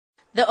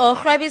The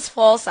Augrabies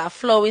Falls are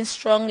flowing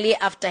strongly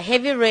after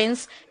heavy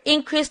rains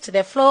increased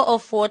the flow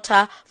of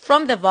water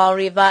from the Vaal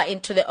River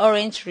into the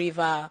Orange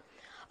River.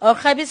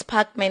 Augrabies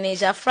Park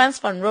manager Frans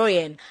van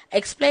Rooyen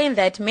explained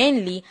that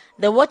mainly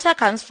the water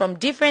comes from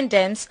different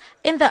dams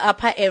in the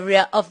upper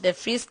area of the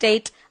Free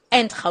State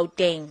and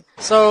Gauteng.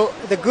 So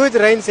the good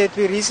rains that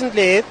we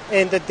recently had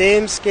and the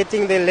dams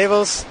getting their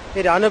levels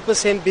at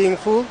 100% being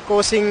full,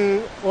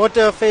 causing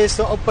water affairs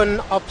to open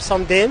up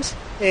some dams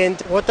and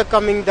water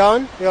coming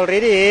down. We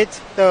already had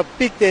the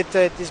peak that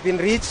has been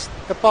reached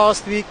the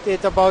past week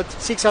at about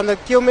 600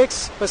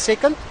 cubics per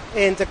second.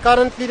 And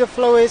currently the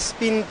flow has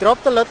been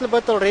dropped a little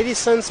bit already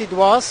since it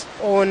was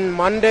on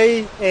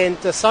Monday and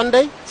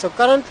Sunday. So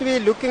currently we're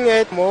looking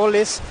at more or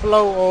less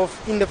flow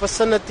of in the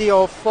vicinity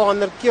of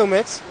 400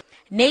 cubics.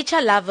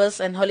 Nature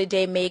lovers and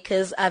holiday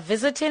makers are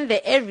visiting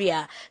the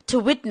area to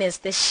witness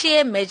the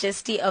sheer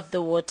majesty of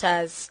the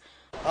waters.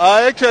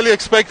 I actually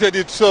expected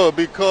it so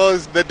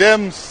because the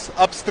dams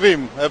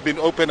upstream have been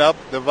opened up.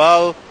 The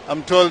Vaal,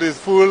 I'm told, is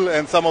full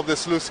and some of the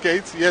sluice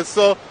gates. Yes,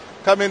 so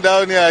coming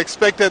down here, I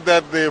expected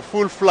that the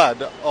full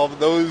flood of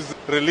those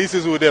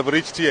releases would have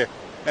reached here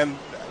and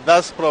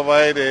thus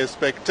provide a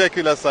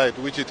spectacular sight,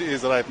 which it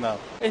is right now.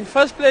 In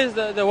first place,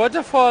 the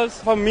waterfalls,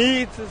 for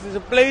me, it's a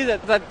place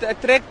that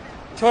attracts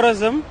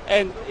tourism,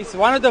 and it's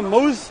one of the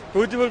most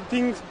beautiful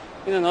things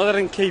in the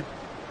Northern Cape.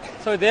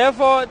 So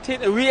therefore,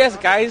 we as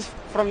guys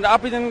from the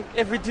Appington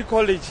FET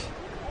College,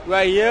 we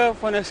are here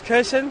for an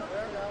excursion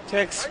to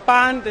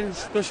expand and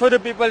to show the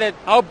people that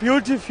how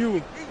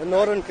beautiful the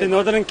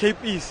Northern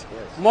Cape is.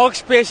 Yes. More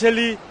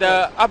especially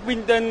the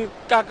Appington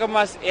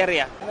Kakamas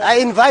area. I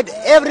invite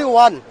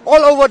everyone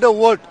all over the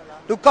world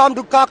to come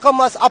to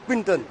Kakamas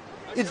Appington.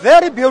 It's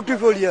very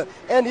beautiful here.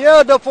 And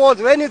here the falls,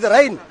 when it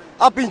rains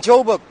up in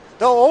Joburg,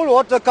 the whole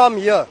water come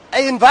here.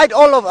 I invite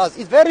all of us.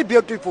 It's very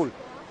beautiful.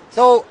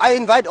 So I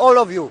invite all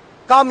of you.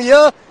 Come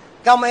here,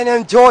 come and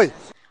enjoy.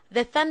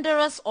 The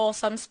thunderous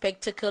awesome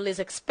spectacle is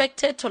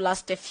expected to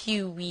last a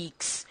few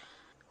weeks.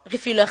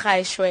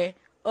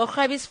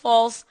 Augrabies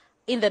Falls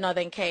in the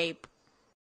Northern Cape.